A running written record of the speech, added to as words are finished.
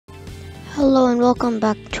Hello and welcome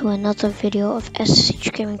back to another video of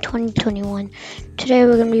SSH Gaming 2021. Today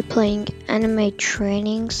we're going to be playing Anime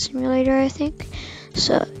Training Simulator, I think.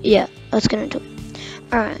 So yeah, let's get into it.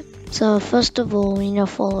 Alright, so first of all we need to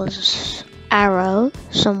follow this arrow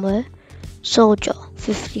somewhere. Soldier,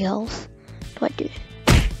 50 health. What do I do?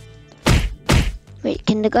 Wait,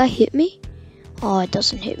 can the guy hit me? Oh, it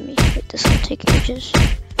doesn't hit me. Wait, this will take ages.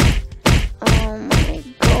 Oh my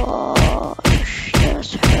gosh,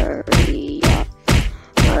 just hurry up.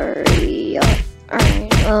 Hurry up.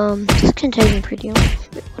 Alright, this can take me pretty long.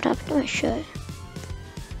 Wait, what happened to my shirt?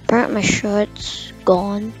 Apparently my shirt's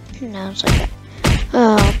gone. Now it's like that.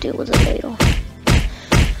 I'll deal with it later.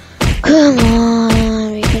 Come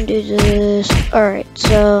on, we can do this. Alright,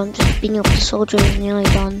 so I'm just beating up the soldier. He's nearly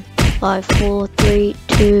done. 5, 4, 3,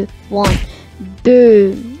 2, 1.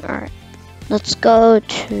 Boom. Alright, let's go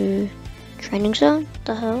to training zone. What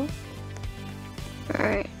the hell?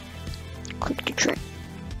 Alright, click to train.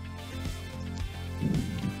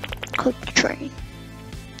 Click to train.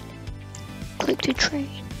 Click to train.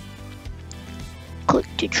 Click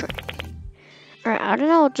to train. Alright, I don't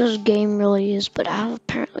know what this game really is, but I have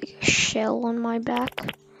apparently a shell on my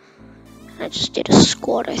back. I just did a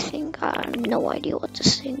squat, I think. I have no idea what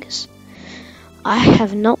this thing is. I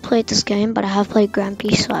have not played this game, but I have played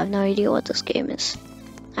Grampy, so I have no idea what this game is.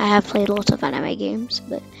 I have played lots of anime games,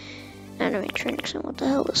 but anime training zone, what the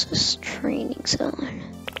hell is this training zone?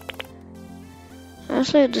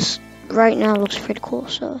 Honestly, this right now looks pretty cool,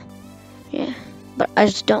 so yeah. But I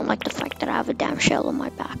just don't like the fact that I have a damn shell on my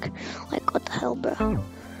back. Like, what the hell, bro?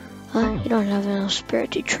 You don't have enough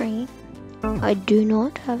spirit to train. I do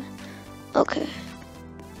not have it. Okay.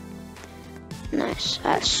 Nice.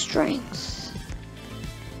 I have strength.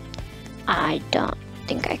 I don't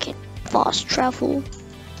think I can fast travel.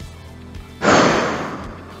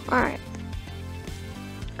 Alright.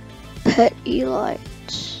 Pet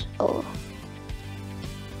elites. Oh.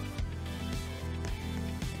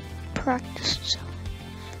 Practice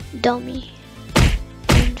zone. Dummy.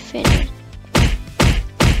 Infinite.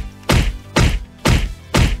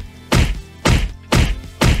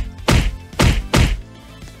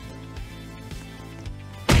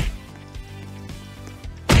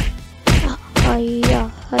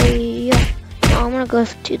 Hiya, hiya. Now I'm gonna go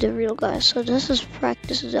to the real guys. So this is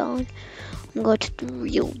practice zone. I'm going to the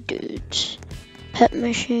real dudes. Pet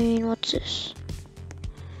machine. What's this?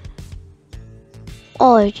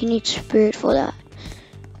 Oh, you need spirit for that.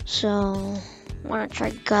 So I'm gonna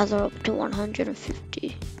try to gather up to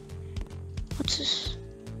 150. What's this?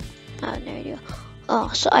 I have no idea. Oh,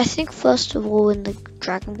 so I think first of all in the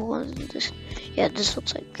Dragon Ball, this, yeah, this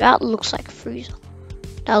looks like, that looks like Frieza.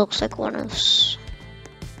 That looks like one of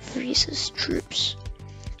Frieza's troops.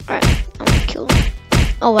 Alright, I'm gonna kill him.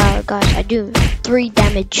 Oh wow, guys, I do 3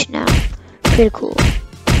 damage now. Pretty cool.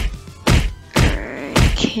 Alright,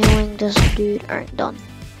 killing this dude. Alright, done.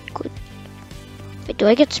 Good. Wait, do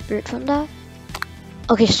I get spirit from that?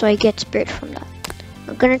 Okay, so I get spirit from that.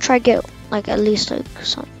 I'm gonna try to get like at least like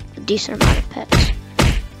a decent amount of pets.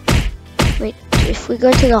 Wait, if we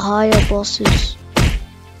go to the higher bosses,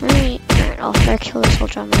 alright, after I kill this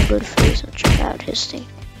soldier, I'm gonna go to Frieza and check out his thing.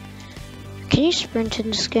 Can you sprint in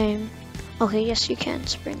this game? Okay, yes you can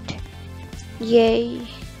sprint. Yay.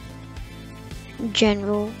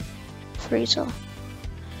 General Frieza.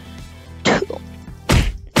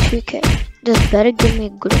 2k. This better give me a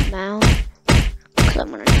good amount, because I'm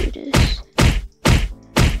gonna do this.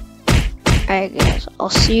 Alright guys, I'll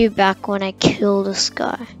see you back when I kill this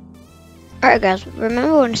guy. Alright guys,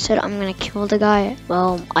 remember when I said I'm gonna kill the guy?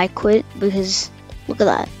 Well, I quit because, look at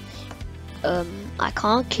that. I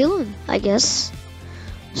can't kill him, I guess.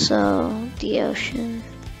 So, the ocean.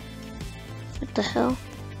 What the hell?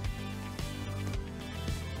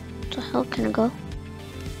 What the hell can I go?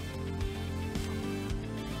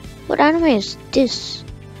 What anime is this?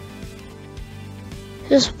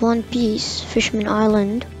 This is One Piece, Fisherman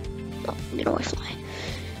Island. Oh, you know I fly.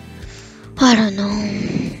 I don't know.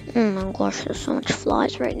 Oh my gosh, there's so much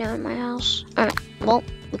flies right now in my house. Alright, well,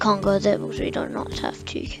 we can't go there because we do not have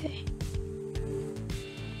 2k.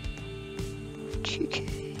 2k.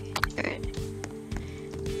 Alright.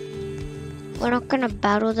 We're not gonna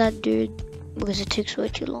battle that dude because it takes way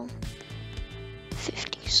too long.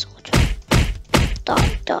 50 soldier.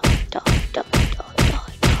 Die, die, die, die, die, die,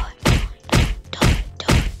 die, die, die,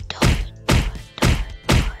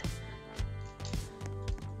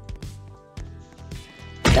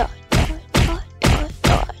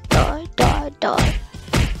 die, die, die.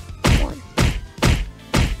 1.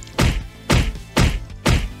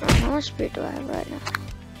 How much spirit do I have right now?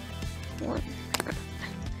 1.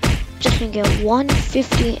 just need to get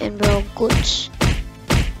 150 and we're all goods.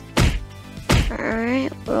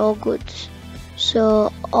 Alright, we're all goods.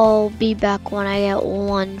 So I'll be back when I get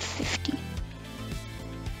 150.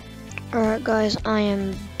 Alright guys, I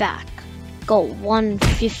am back. Got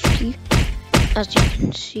 150. As you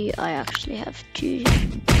can see, I actually have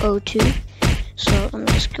 202. So let me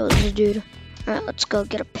just kill this dude. Alright, let's go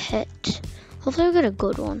get a pet. Hopefully I get a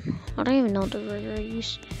good one. I don't even know the river I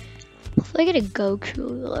use. Hopefully I get a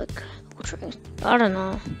Goku, like, I don't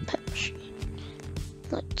know, pet machine.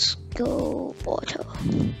 Let's go auto.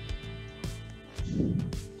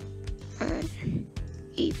 Alright,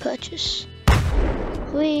 e-purchase.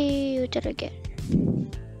 Wait, what did I get?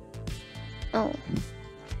 Oh,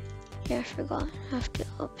 yeah, I forgot. I have to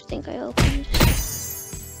I think I opened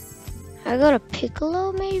this. I got a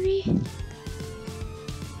Piccolo, maybe?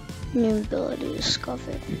 New ability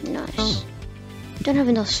discovered. Nice. Don't have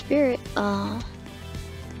enough spirit. Well,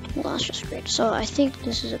 that's just great. So I think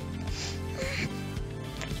this is a.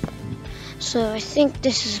 So I think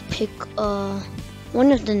this is pick.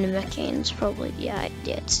 One of the Namekians, probably. Yeah,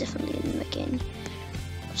 it's definitely a Namekian.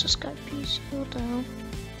 What's this guy piece? What the hell?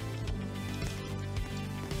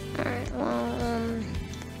 Alright, well,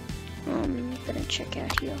 I'm gonna check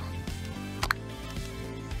out here.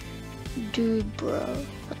 Dude, bro.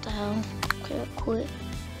 What the hell? Okay, I quit.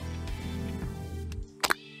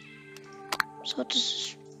 So what is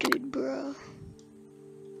this dude, bro?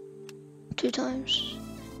 2 times.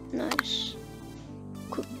 Nice.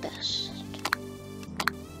 Quick best.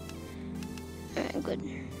 Alright, good.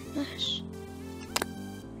 Nice.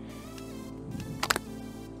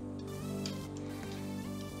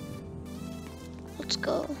 Let's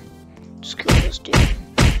go. Just kill this dude.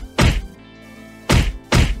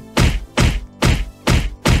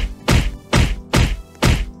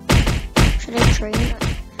 Should I train that?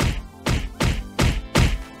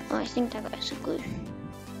 Oh, I think that guy's good.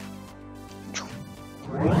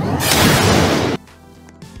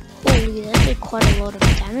 Holy, that did quite a lot of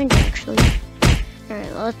damage actually.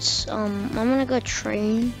 Alright, let's I'm gonna go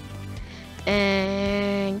train.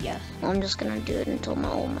 And yeah, I'm just gonna do it until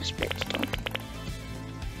all my spirit's done.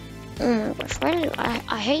 Oh my gosh,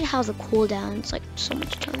 I hate how the cooldown's like so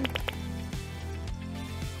much time.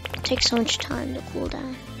 It takes so much time to cool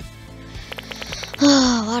down.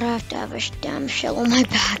 Oh, why do I have to have a damn shell on my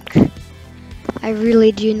back? I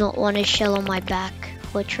really do not want a shell on my back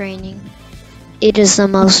for training. It is the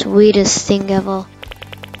most weirdest thing ever.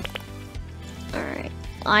 Alright,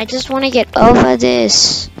 I just want to get over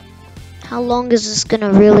this. How long is this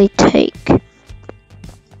gonna really take? Alright,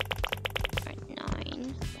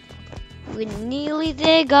 9. We're nearly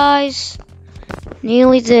there, guys.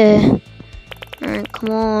 Nearly there. Alright, come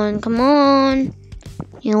on, come on.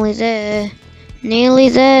 Nearly there. Nearly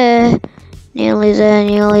there. Nearly there,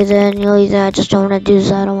 nearly there, nearly there. I just don't want to do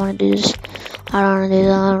this. I don't want to do this. I don't want to do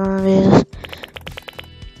this. I don't want to do this.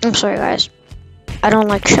 I'm sorry, guys. I don't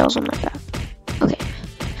like shells on my back. Okay.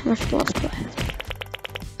 How much blood do I have?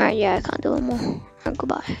 Alright, yeah, I can't do it more. Alright,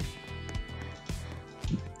 goodbye.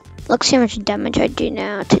 Let's see how much damage I do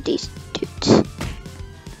now to these dudes.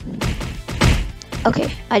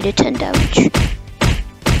 Okay, I did 10 damage.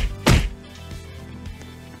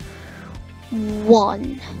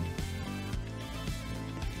 1.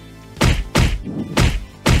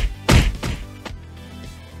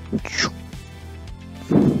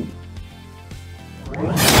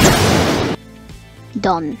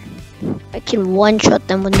 Done. I can one-shot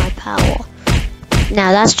them with my power.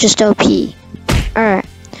 Now that's just OP. Alright.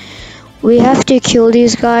 We have to kill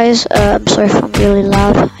these guys. I'm sorry if I'm really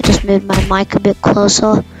loud. I just moved my mic a bit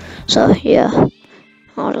closer. So yeah.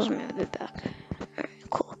 I'll just move it back. Alright,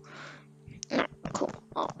 cool. Alright, cool.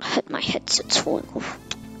 Oh, my headset's falling off.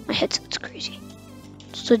 My headset's crazy.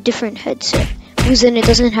 It's a different headset. Because then it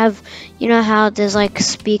doesn't have, you know how there's like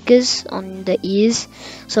speakers on the ears,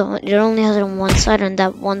 so it only has it on one side, and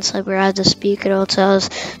that one side where I have the speaker it also has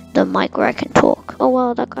the mic where I can talk. Oh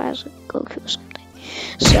well, that guy has a Goku or something.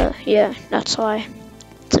 So yeah, that's why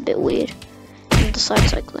it's a bit weird. And the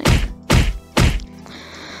side's like Link.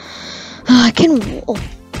 I can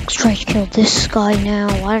try to kill this guy now.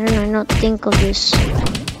 Why did I not think of this?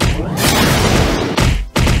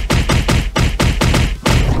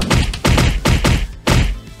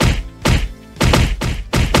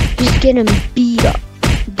 He's getting beat up.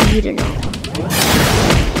 Beaten up.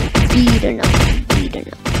 Beaten up. Beaten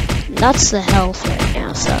up. That's the health right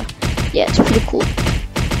now, so yeah, it's pretty cool.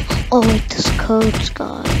 Oh wait, there's codes,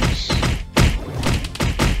 guys.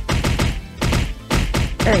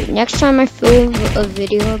 Alright, next time I film a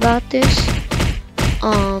video about this,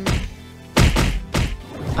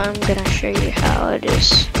 I'm gonna show you how it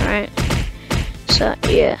is. Alright. So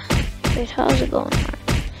yeah. Wait, how's it going?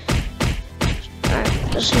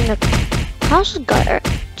 Alright, just need to. How's the guy? Alright,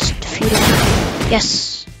 just defeat him.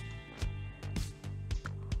 Yes.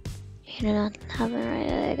 You know that happened right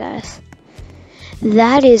there, guys.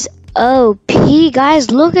 That is OP,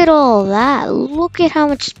 guys. Look at all that. Look at how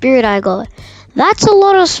much spirit I got. That's a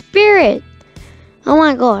lot of spirit. Oh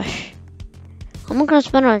my gosh. I'm not gonna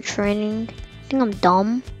spend on training. I think I'm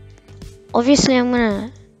dumb. Obviously, I'm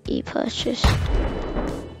gonna e-purchase.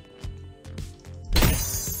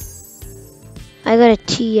 I got a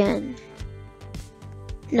TN.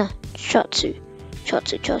 No, Chatsu.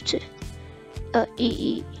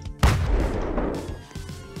 EE.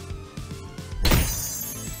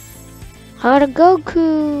 I got a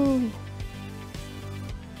Goku.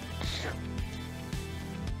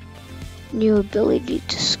 New ability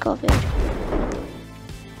discovered.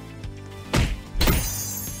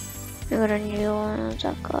 I got a new one of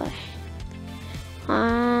that guy.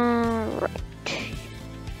 Alright.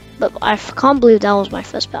 But I can't believe that was my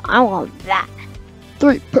first bet. I want that.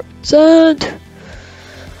 3%.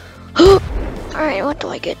 Alright, what do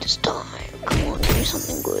I get this time? Come on, give me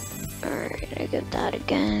something good. Alright, I get that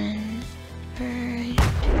again. Alright.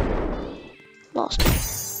 Lost it.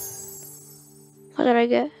 What did I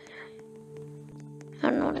get? I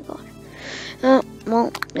don't know what I got.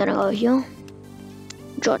 Well, gonna go here.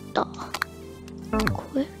 Jota.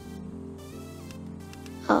 Quit.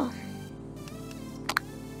 Oh.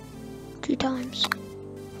 2 times.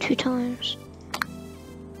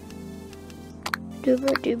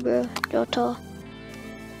 Dubra, Jota.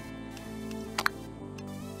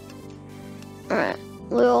 Alright,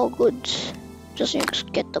 we're all good. Just need to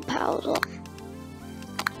get the powers on.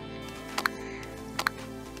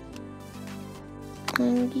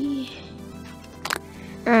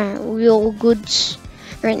 Alright, we're all good.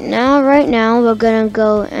 Right now we're gonna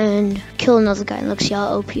go and kill another guy and look see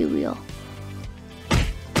how OP we are.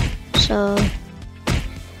 So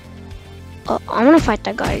I'm gonna fight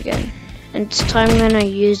that guy again. And this time I'm gonna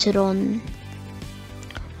use it on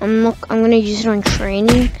I'm gonna use it on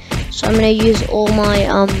training. So I'm gonna use all my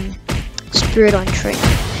spirit on training.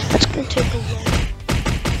 That's gonna take a while.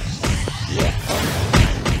 Yeah,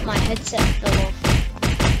 my headset fell off.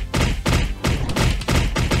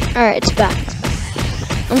 Alright, it's back.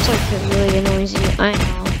 I'm sorry if it really annoys you. I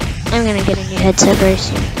know. I'm gonna get a new headset very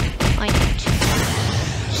soon. I need to.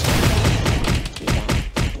 Just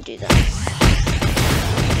do that.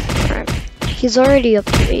 Alright. He's already up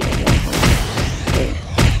to 8 and 1.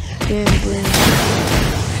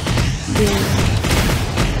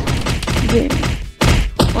 Boom.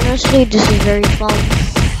 Honestly, this is very fun.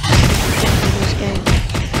 This game.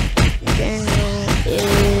 General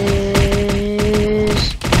is.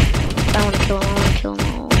 I wanna kill him.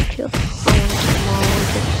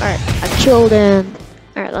 Alright, I killed him.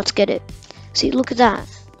 Alright, let's get it. See, look at that.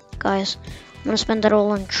 Guys, I'm gonna spend that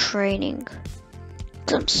all on training.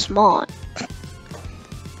 Cause I'm smart.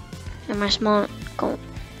 Am I smart? Go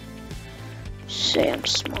say I'm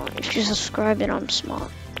smart. If you subscribe, then I'm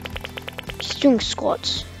smart. Just doing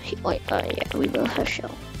squats. Wait, yeah, we both have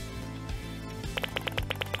shell.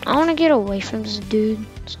 I wanna get away from this dude,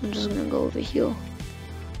 so I'm just gonna go over here.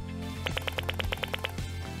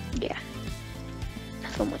 Yeah. I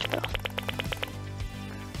feel much better.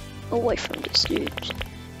 Away from this dude.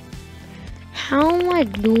 How am I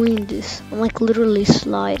doing this? I'm like literally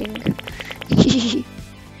sliding.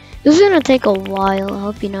 This is gonna take a while, I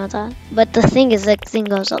hope you know that. But the thing is, that thing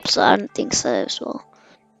goes up, so I don't think so as well.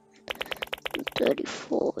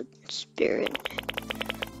 34 spirit.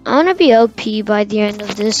 I wanna be OP by the end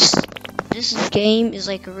of this. This game is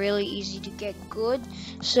like really easy to get good.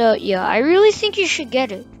 So yeah, I really think you should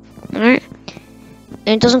get it. Alright?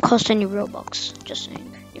 And it doesn't cost any Robux. Just saying.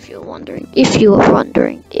 If you're wondering.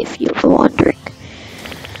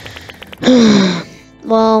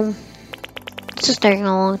 Well, this is taking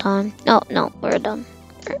a long time. Oh, no, we're done.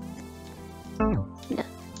 Yeah.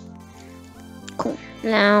 Cool.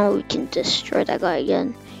 Now we can destroy that guy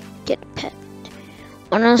again. Get a pet.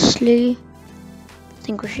 Honestly, I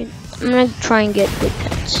think we should. I'm gonna try and get good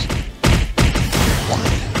pets. 1,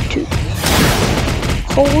 2.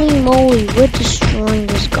 Holy moly, we're destroying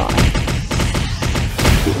this guy.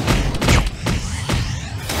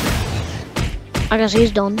 I guess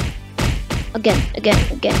he's done. Again.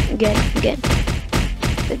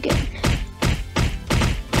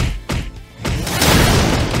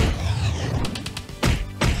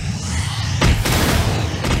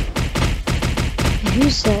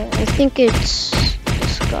 Who's that? I think it's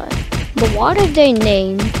this guy. But why did they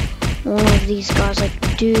name one of these guys like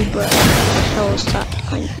Dude, bro? What the hell is that?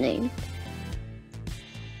 find his name.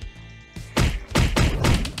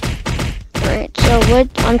 Alright, so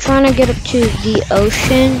I'm trying to get up to the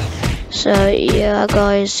ocean. So yeah,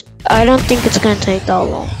 guys, I don't think it's gonna take that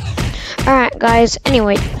long. Alright, guys,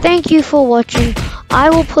 anyway, thank you for watching. I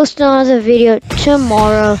will post another video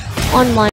tomorrow on my